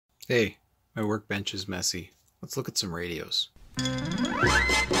Hey, my workbench is messy. Let's look at some radios.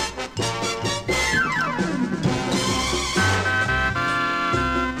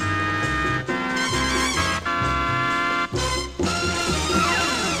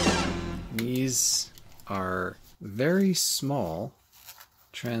 These are very small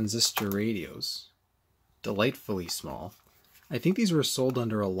transistor radios. Delightfully small. I think these were sold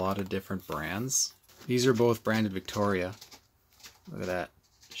under a lot of different brands. These are both branded Victoria. Look at that.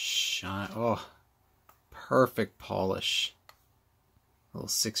 Shine. Oh, perfect polish. Little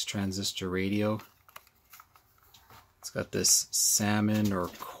 6 transistor radio. It's got this salmon or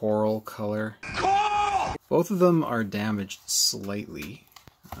coral color. Coral! Both of them are damaged slightly.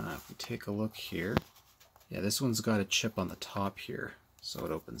 If we take a look here. Yeah, this one's got a chip on the top here, so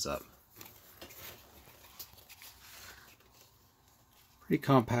it opens up. Pretty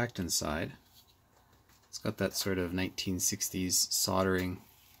compact inside. It's got that sort of 1960s soldering.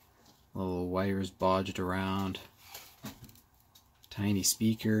 Little wires bodged around. Tiny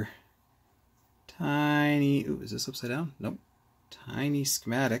speaker. Tiny... Ooh, is this upside down? Nope. Tiny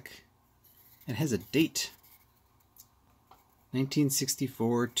schematic. It has a date.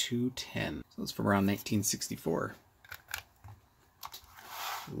 1964-210. So it's from around 1964.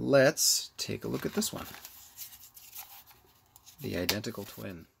 Let's take a look at this one. The identical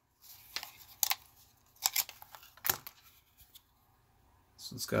twin.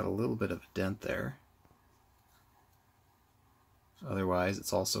 So it's got a little bit of a dent there. Otherwise,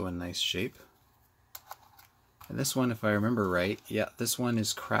 it's also in nice shape. And this one, if I remember right, yeah, this one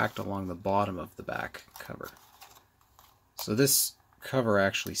is cracked along the bottom of the back cover. So this cover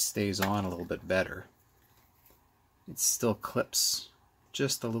actually stays on a little bit better. It still clips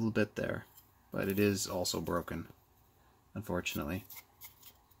just a little bit there, but it is also broken, unfortunately.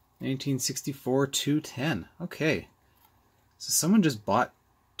 1964-210. Okay. So someone just bought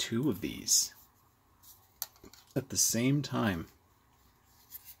 2 of these at the same time.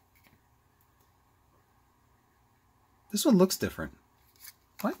 This one looks different.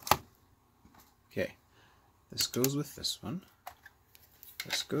 What? Okay. This goes with this one.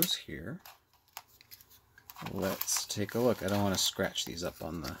 This goes here. Let's take a look. I don't want to scratch these up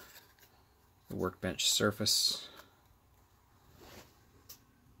on the workbench surface.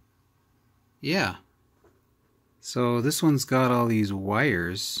 Yeah. So this one's got all these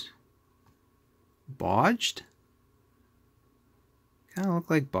wires bodged. Kind of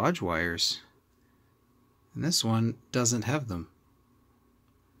look like bodge wires. And this one doesn't have them.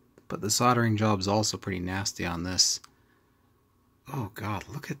 But the soldering job's also pretty nasty on this. Oh God,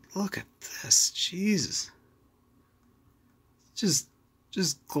 look at this. Jesus. Just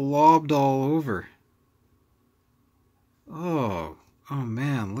globbed all over. Oh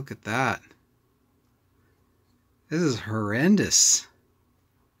man, look at that. This is horrendous.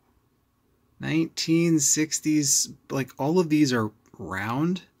 1960s, like all of these are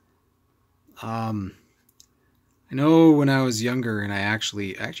round. I know when I was younger and I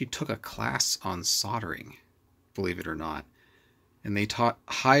actually took a class on soldering, believe it or not. And they taught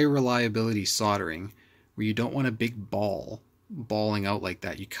high reliability soldering where you don't want a big ball balling out like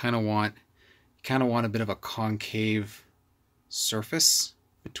that. You kind of want a bit of a concave surface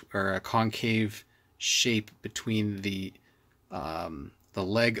or a concave shape between the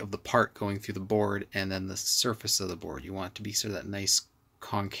leg of the part going through the board and then the surface of the board. You want it to be sort of that nice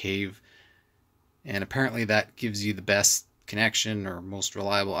concave, and apparently that gives you the best connection or most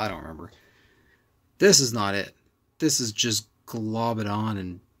reliable. I don't remember. This is not it. This is just glob it on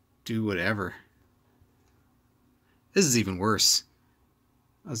and do whatever. This is even worse.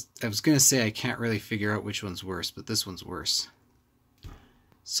 I was gonna say I can't really figure out which one's worse, but this one's worse.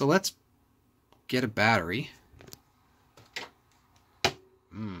 So let's get a battery.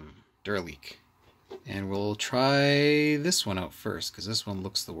 Durleak. And we'll try this one out first, because this one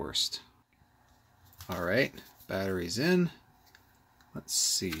looks the worst. Alright, battery's in. Let's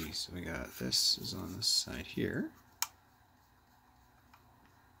see. So we got this is on this side here.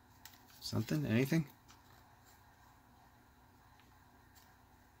 Something? Anything?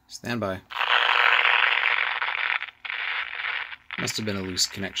 Stand by. Must have been a loose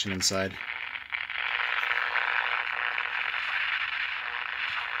connection inside.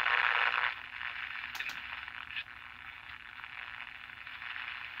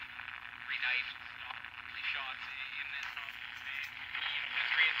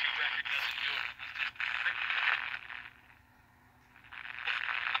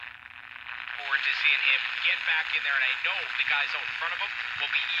 To seeing him get back in there, and I know the guys out in front of him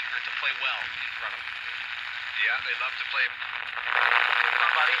will be eager to play well in front of him. Yeah, they love to play.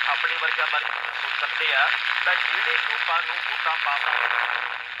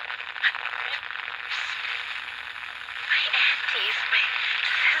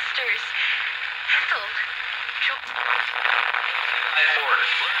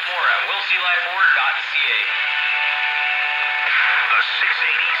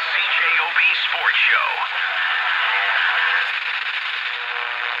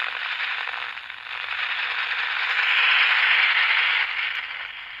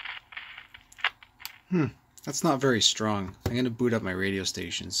 That's not very strong. I'm going to boot up my radio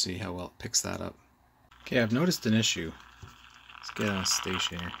station, see how well it picks that up. Okay, I've noticed an issue. Let's get on a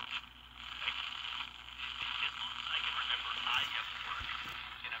station here.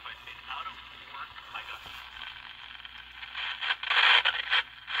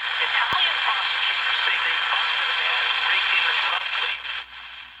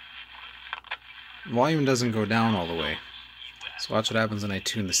 Volume doesn't go down all the way. So watch what happens when I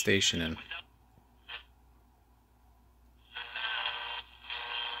tune the station in.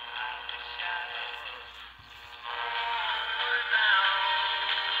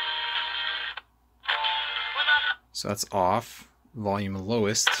 So that's off, volume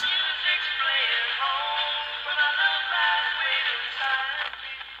lowest.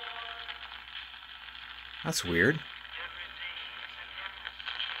 That's weird.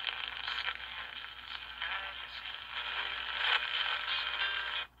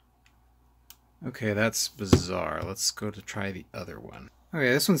 Okay, that's bizarre. Let's go to try the other one.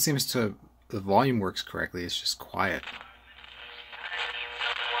 Okay, this one seems to, the volume works correctly, it's just quiet.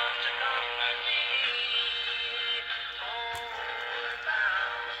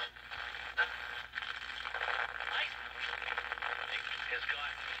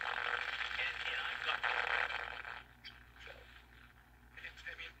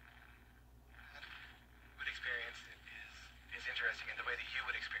 Interesting in the way that you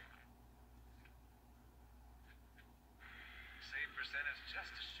would experience. Save percentage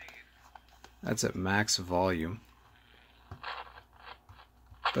just a shade. That's at max volume.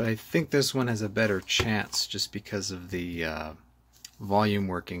 But I think this one has a better chance just because of the volume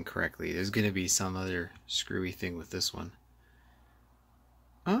working correctly. There's going to be some other screwy thing with this one.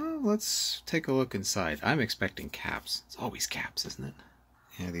 Let's take a look inside. I'm expecting caps. It's always caps, isn't it?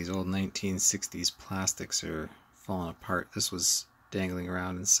 Yeah, these old 1960s plastics are falling apart. This was dangling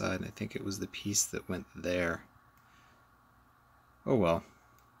around inside, and I think it was the piece that went there. Oh well.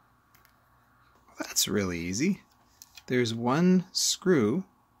 That's really easy. There's one screw.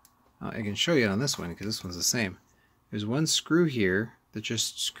 I can show you on this one because this one's the same. There's one screw here that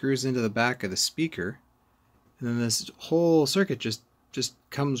just screws into the back of the speaker, and then this whole circuit just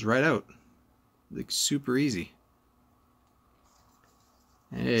comes right out. Like super easy.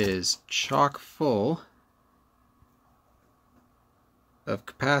 And it is chock full of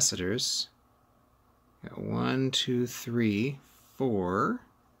capacitors. Got 1, 2, 3, 4.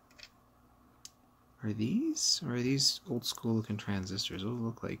 Are these? Or are these old school looking transistors? Those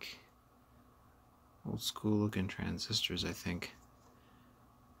look like old school looking transistors, I think.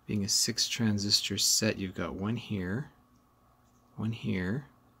 Being a 6 transistor set, you've got one here,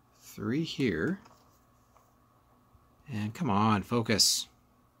 3 here, and come on, focus.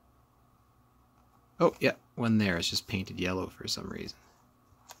 Oh, yeah, one there. It's just painted yellow for some reason.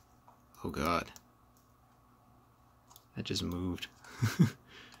 Oh god. That just moved.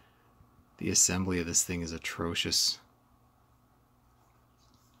 The assembly of this thing is atrocious.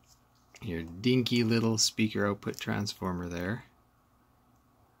 Your dinky little speaker output transformer there.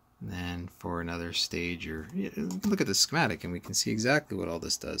 And then for another stage, look at the schematic and we can see exactly what all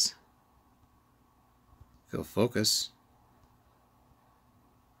this does. If it'll focus.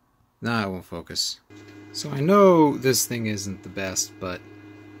 Nah, it won't focus. So I know this thing isn't the best, but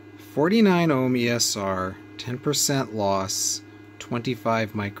 49 ohm ESR, 10% loss,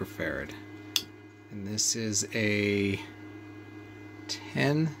 25 microfarad. And this is a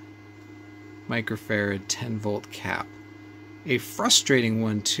 10 microfarad 10 volt cap. A frustrating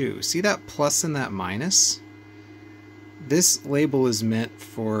one too. See that plus and that minus? This label is meant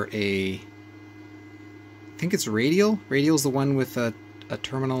for I think it's radial. Radial's the one with a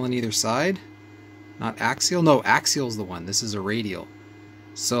terminal on either side. Not axial? No, axial's the one. This is a radial.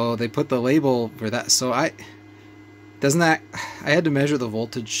 So they put the label for that. So I had to measure the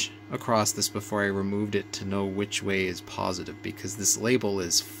voltage across this before I removed it to know which way is positive, because this label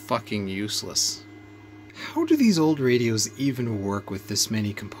is fucking useless. How do these old radios even work with this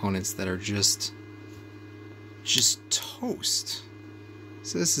many components that are just toast?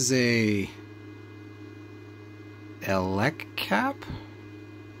 So this is a elec cap?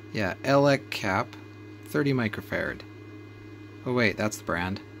 Yeah, elec cap, 30 microfarad. Oh wait, that's the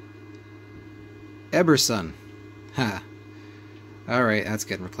brand. Eberson. Ha. Alright, that's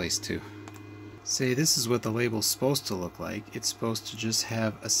getting replaced too. Say, this is what the label's supposed to look like. It's supposed to just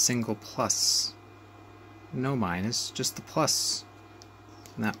have a single plus. No minus, just the plus.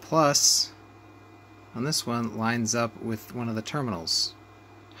 And that plus on this one lines up with one of the terminals.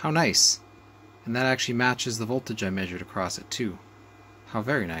 How nice. And that actually matches the voltage I measured across it too. How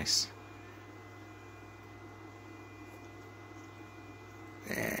very nice.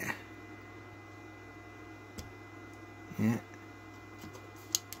 Yeah. Yeah.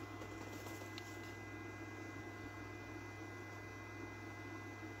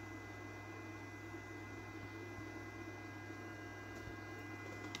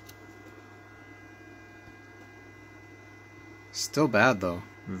 Still bad though.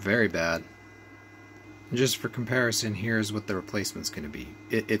 Very bad. And just for comparison, here's what the replacement's going to be.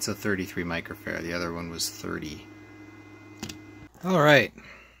 It's a 33 microfarad. The other one was 30. Alright.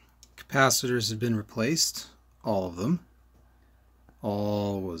 Capacitors have been replaced. All of them.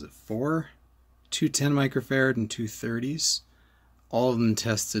 All, what was it, 4? 2 10 microfarad and 2 30s. All of them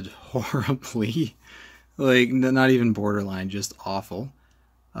tested horribly. Like, not even borderline, just awful.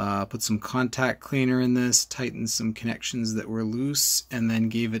 Put some contact cleaner in this, tightened some connections that were loose, and then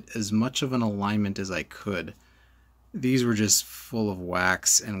gave it as much of an alignment as I could. These were just full of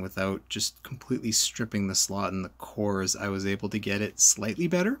wax, and without just completely stripping the slot and the cores, I was able to get it slightly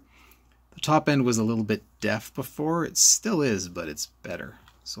better. The top end was a little bit deaf before. It still is, but it's better.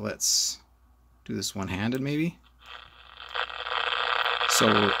 So let's do this one-handed maybe.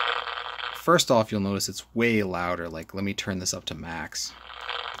 So first off, you'll notice it's way louder. Like, let me turn this up to max.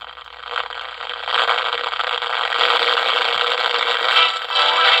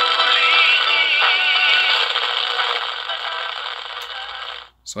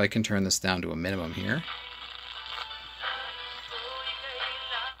 So I can turn this down to a minimum here.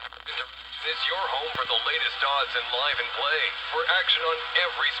 It's your home for the latest odds and live and play. For action on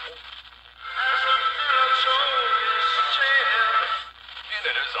every sport.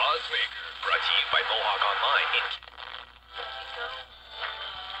 Canada's Odds Maker. Brought to you by Mohawk Online.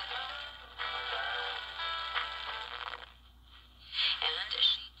 And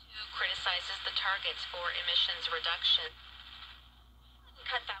she too criticizes the targets for emissions reduction.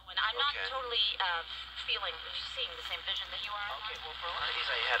 Cut that one. I'm not totally seeing the same vision that you are. Okay, well, for a lot of these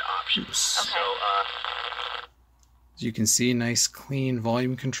I had options. Oops. Okay. So, As you can see, nice clean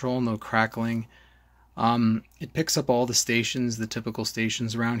volume control, no crackling. It picks up all the stations, the typical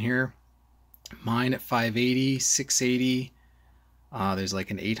stations around here. Mine at 580, 680. There's like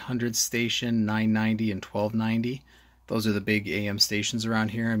an 800 station, 990, and 1290. Those are the big AM stations around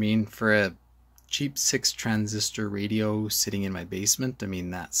here. I mean, for a cheap 6 transistor radio sitting in my basement, I mean,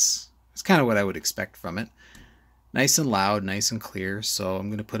 that's kind of what I would expect from it. Nice and loud, nice and clear. So I'm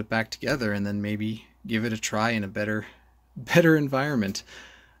going to put it back together and then maybe give it a try in a better environment,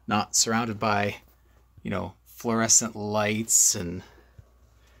 not surrounded by, you know, fluorescent lights and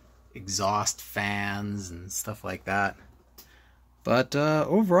exhaust fans and stuff like that. But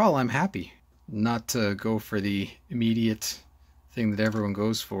overall, I'm happy. Not to go for the immediate thing that everyone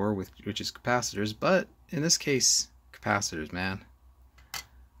goes for, which is capacitors, but in this case, capacitors, man.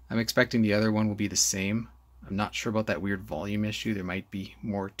 I'm expecting the other one will be the same. I'm not sure about that weird volume issue. There might be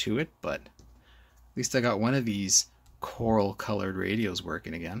more to it, but at least I got one of these coral colored radios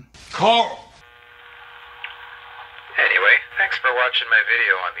working again. Coral! Anyway, thanks for watching my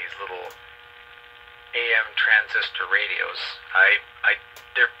video on these little AM transistor radios.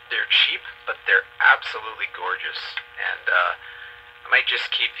 They're cheap, but they're absolutely gorgeous. And I might just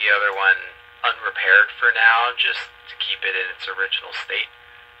keep the other one unrepaired for now, just to keep it in its original state.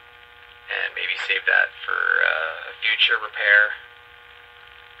 And maybe save that for future repair.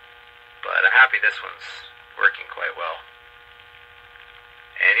 But I'm happy this one's working quite well.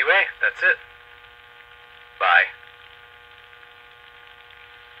 Anyway, that's it. Bye.